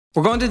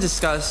We're going to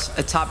discuss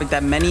a topic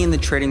that many in the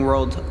trading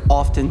world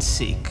often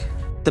seek,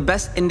 the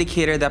best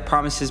indicator that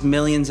promises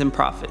millions in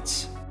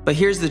profits. But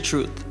here's the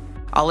truth.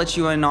 I'll let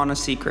you in on a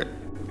secret.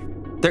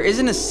 There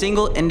isn't a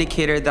single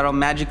indicator that'll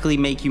magically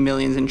make you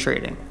millions in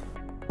trading.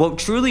 What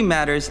truly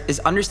matters is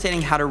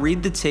understanding how to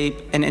read the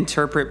tape and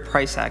interpret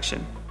price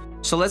action.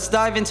 So let's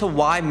dive into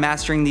why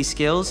mastering these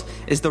skills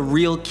is the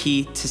real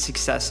key to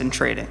success in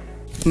trading.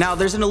 Now,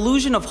 there's an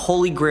illusion of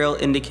holy grail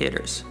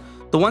indicators,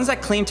 the ones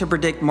that claim to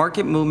predict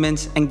market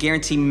movements and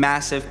guarantee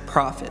massive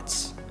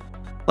profits.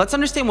 Let's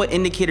understand what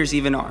indicators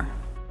even are.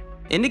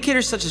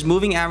 Indicators such as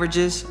moving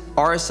averages,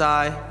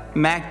 RSI,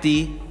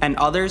 MACD, and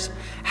others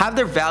have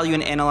their value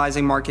in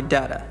analyzing market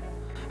data.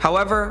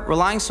 However,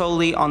 relying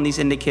solely on these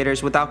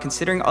indicators without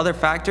considering other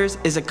factors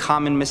is a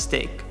common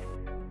mistake.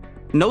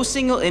 No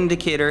single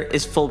indicator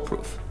is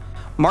foolproof.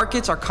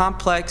 Markets are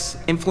complex,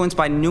 influenced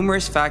by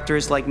numerous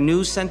factors like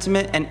news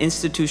sentiment and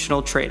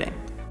institutional trading.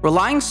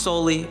 Relying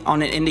solely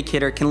on an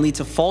indicator can lead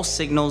to false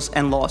signals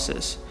and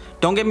losses.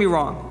 Don't get me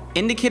wrong,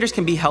 indicators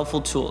can be helpful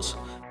tools,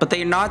 but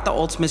they are not the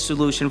ultimate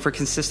solution for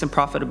consistent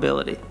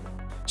profitability.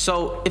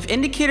 So, if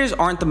indicators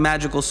aren't the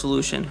magical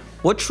solution,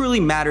 what truly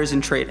matters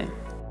in trading?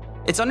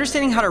 It's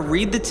understanding how to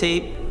read the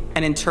tape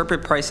and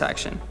interpret price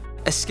action,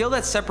 a skill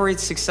that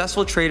separates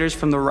successful traders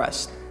from the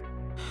rest.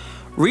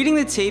 Reading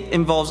the tape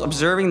involves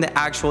observing the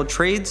actual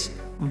trades,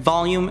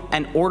 volume,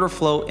 and order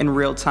flow in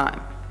real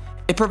time.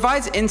 It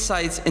provides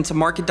insights into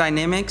market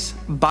dynamics,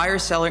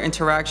 buyer-seller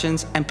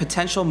interactions, and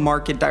potential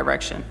market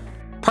direction.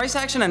 Price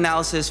action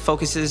analysis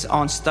focuses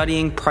on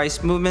studying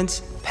price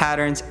movements,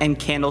 patterns, and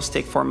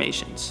candlestick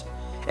formations.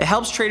 It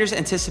helps traders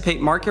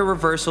anticipate market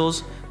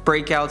reversals,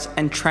 breakouts,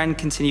 and trend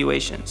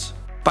continuations.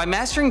 By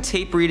mastering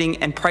tape reading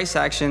and price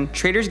action,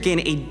 traders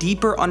gain a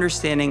deeper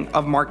understanding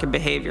of market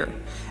behavior,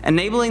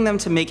 enabling them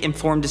to make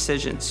informed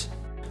decisions.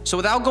 So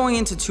without going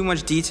into too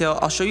much detail,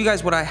 I'll show you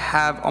guys what I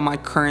have on my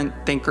current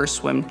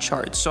Thinkorswim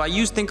charts. So I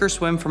use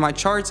Thinkorswim for my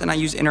charts and I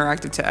use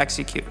Interactive to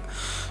execute.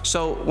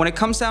 So when it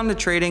comes down to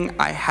trading,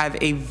 I have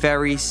a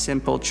very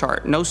simple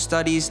chart. No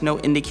studies, no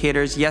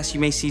indicators. Yes, you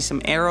may see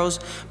some arrows,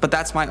 but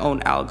that's my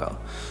own algo.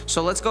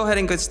 So let's go ahead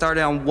and get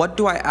started on what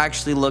do I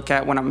actually look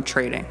at when I'm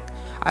trading.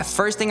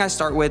 First thing I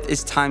start with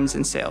is times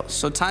and sales.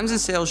 So times and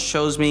sales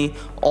shows me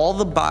all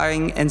the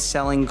buying and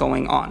selling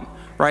going on.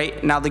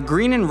 Right? Now the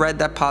green and red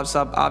that pops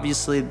up,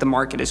 obviously the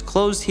market is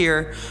closed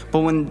here, but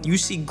when you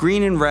see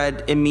green and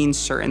red, it means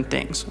certain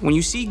things. When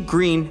you see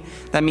green,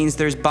 that means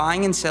there's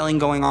buying and selling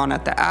going on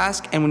at the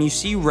ask, and when you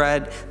see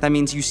red, that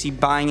means you see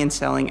buying and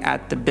selling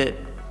at the bid.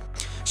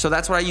 So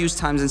that's what I use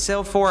times and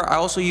sale for. I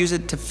also use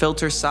it to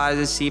filter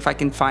sizes, see if I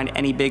can find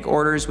any big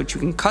orders, which you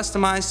can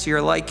customize to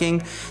your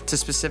liking to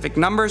specific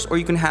numbers, or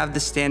you can have the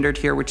standard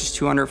here, which is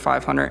 200,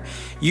 500.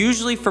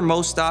 Usually for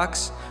most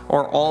stocks,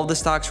 or all of the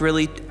stocks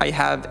really, I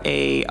have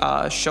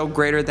a show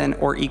greater than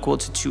or equal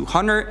to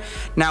 200.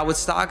 Now with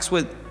stocks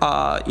with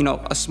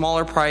a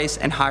smaller price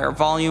and higher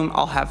volume,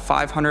 I'll have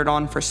 500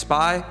 on for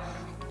SPY.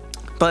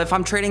 But if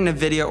I'm trading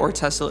Nvidia or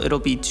Tesla, it'll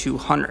be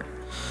 200.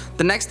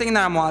 The next thing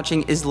that I'm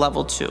watching is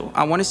level 2.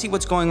 I want to see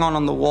what's going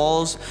on the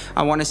walls.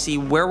 I want to see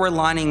where we're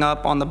lining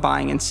up on the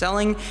buying and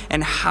selling,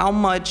 and how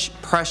much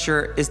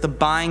pressure is the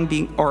buying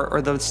being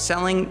or the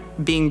selling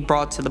being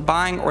brought to the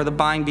buying, or the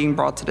buying being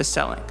brought to the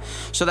selling.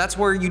 So that's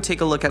where you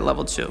take a look at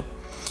level 2.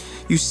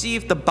 You see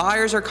if the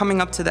buyers are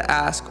coming up to the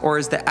ask, or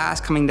is the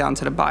ask coming down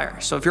to the buyer.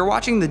 So if you're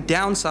watching the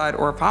downside,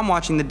 or if I'm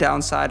watching the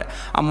downside,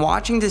 I'm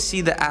watching to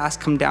see the ask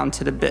come down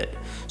to the bid.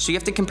 So you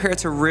have to compare it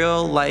to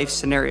real life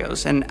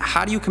scenarios. And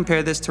how do you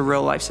compare this to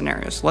real life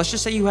scenarios? Let's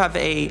just say you have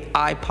a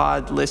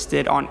iPod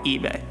listed on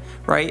eBay,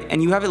 right?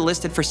 And you have it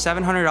listed for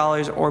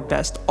 $700 or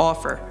best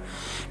offer.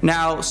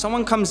 Now,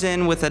 someone comes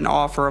in with an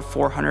offer of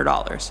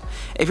 $400.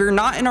 If you're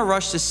not in a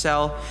rush to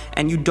sell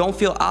and you don't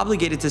feel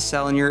obligated to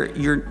sell, and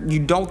you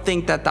don't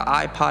think that the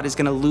iPod is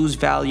gonna lose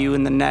value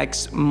in the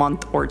next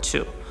month or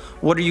two,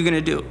 what are you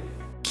gonna do?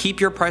 Keep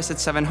your price at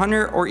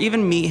 $700, or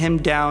even meet him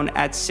down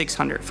at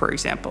 $600, for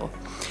example.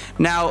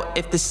 Now,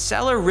 if the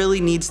seller really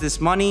needs this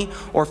money,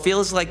 or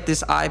feels like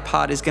this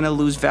iPod is gonna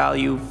lose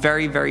value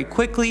very, very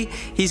quickly,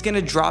 he's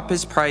gonna drop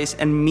his price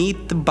and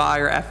meet the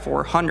buyer at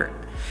 $400.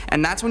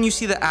 And that's when you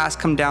see the ask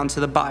come down to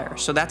the buyer.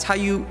 So that's how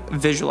you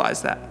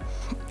visualize that.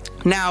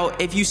 Now,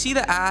 if you see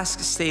the ask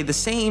stay the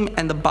same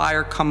and the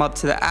buyer come up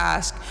to the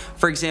ask,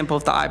 for example,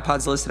 if the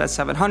iPod's listed at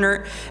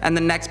 $700 and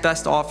the next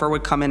best offer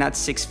would come in at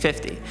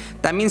 $650,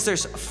 that means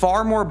there's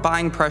far more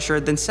buying pressure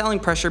than selling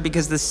pressure,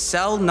 because the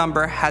sell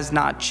number has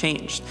not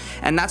changed.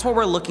 And that's what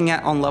we're looking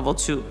at on level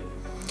 2.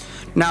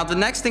 Now, the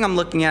next thing I'm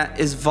looking at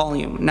is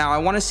volume. Now, I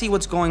want to see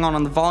what's going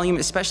on the volume,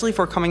 especially if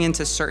we're coming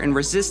into certain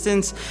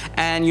resistance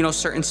and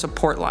certain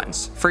support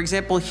lines. For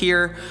example,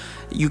 here,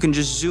 you can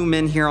just zoom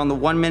in here on the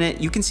 1 minute.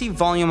 You can see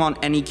volume on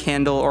any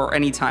candle or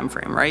any time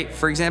frame, right?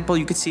 For example,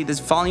 you could see this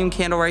volume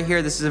candle right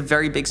here. This is a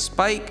very big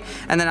spike,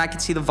 and then I can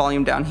see the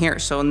volume down here.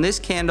 So in this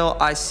candle,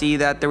 I see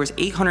that there was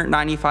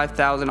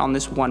 895,000 on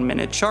this 1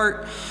 minute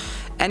chart.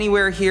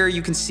 Anywhere here,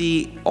 you can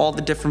see all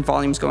the different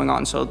volumes going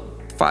on. So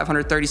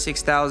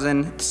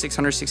 536,000 to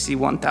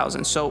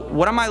 661,000. So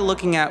what am I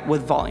looking at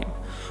with volume?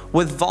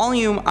 With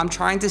volume, I'm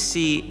trying to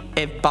see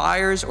if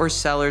buyers or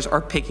sellers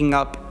are picking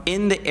up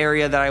in the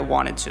area that I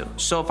wanted to.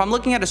 So if I'm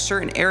looking at a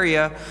certain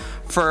area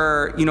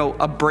for,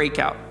 a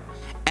breakout,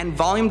 and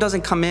volume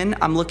doesn't come in,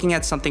 I'm looking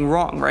at something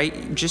wrong,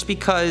 right? Just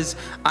because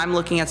I'm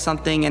looking at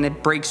something and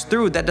it breaks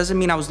through, that doesn't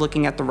mean I was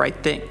looking at the right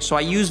thing. So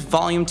I use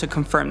volume to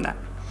confirm that.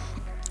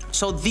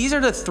 So these are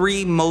the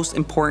three most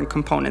important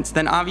components.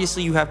 Then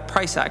obviously you have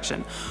price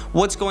action.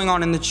 What's going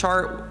on in the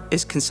chart?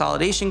 Is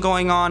consolidation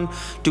going on?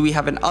 Do we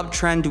have an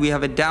uptrend? Do we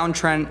have a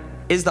downtrend?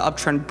 Is the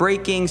uptrend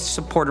breaking?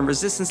 Support and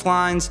resistance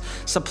lines,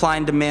 supply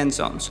and demand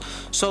zones.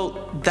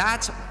 So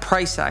that's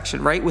price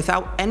action, right?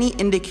 Without any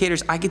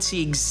indicators, I could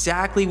see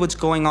exactly what's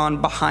going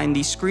on behind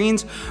these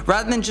screens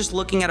rather than just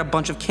looking at a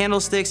bunch of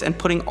candlesticks and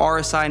putting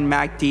RSI and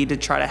MACD to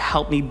try to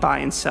help me buy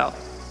and sell.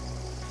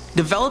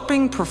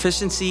 Developing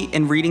proficiency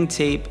in reading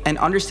tape and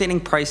understanding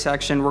price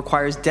action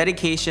requires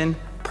dedication,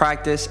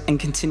 practice, and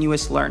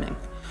continuous learning.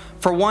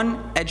 For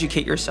one,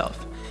 educate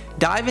yourself.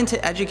 Dive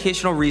into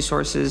educational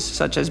resources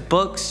such as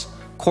books,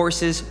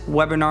 courses,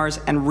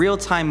 webinars, and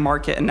real-time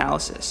market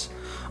analysis.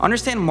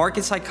 Understand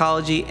market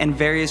psychology and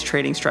various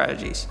trading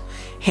strategies.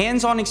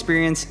 Hands-on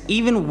experience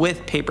even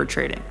with paper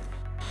trading.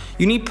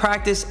 You need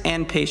practice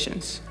and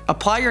patience.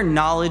 Apply your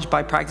knowledge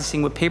by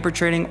practicing with paper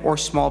trading or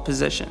small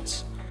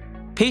positions.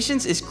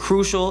 Patience is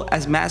crucial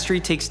as mastery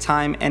takes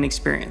time and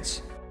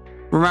experience.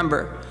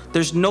 Remember,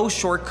 there's no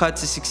shortcut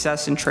to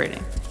success in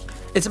trading.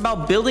 It's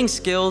about building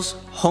skills,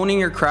 honing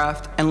your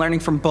craft, and learning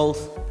from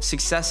both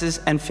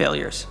successes and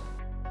failures.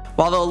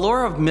 While the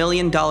allure of $1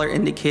 million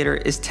indicator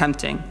is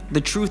tempting,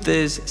 the truth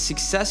is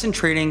success in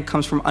trading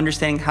comes from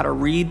understanding how to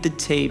read the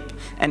tape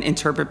and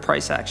interpret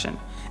price action.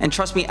 And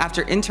trust me,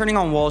 after interning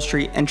on Wall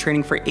Street and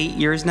trading for 8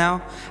 years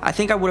now, I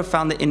think I would have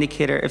found the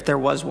indicator if there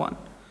was one.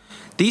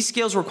 These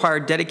skills require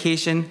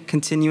dedication,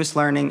 continuous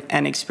learning,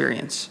 and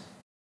experience.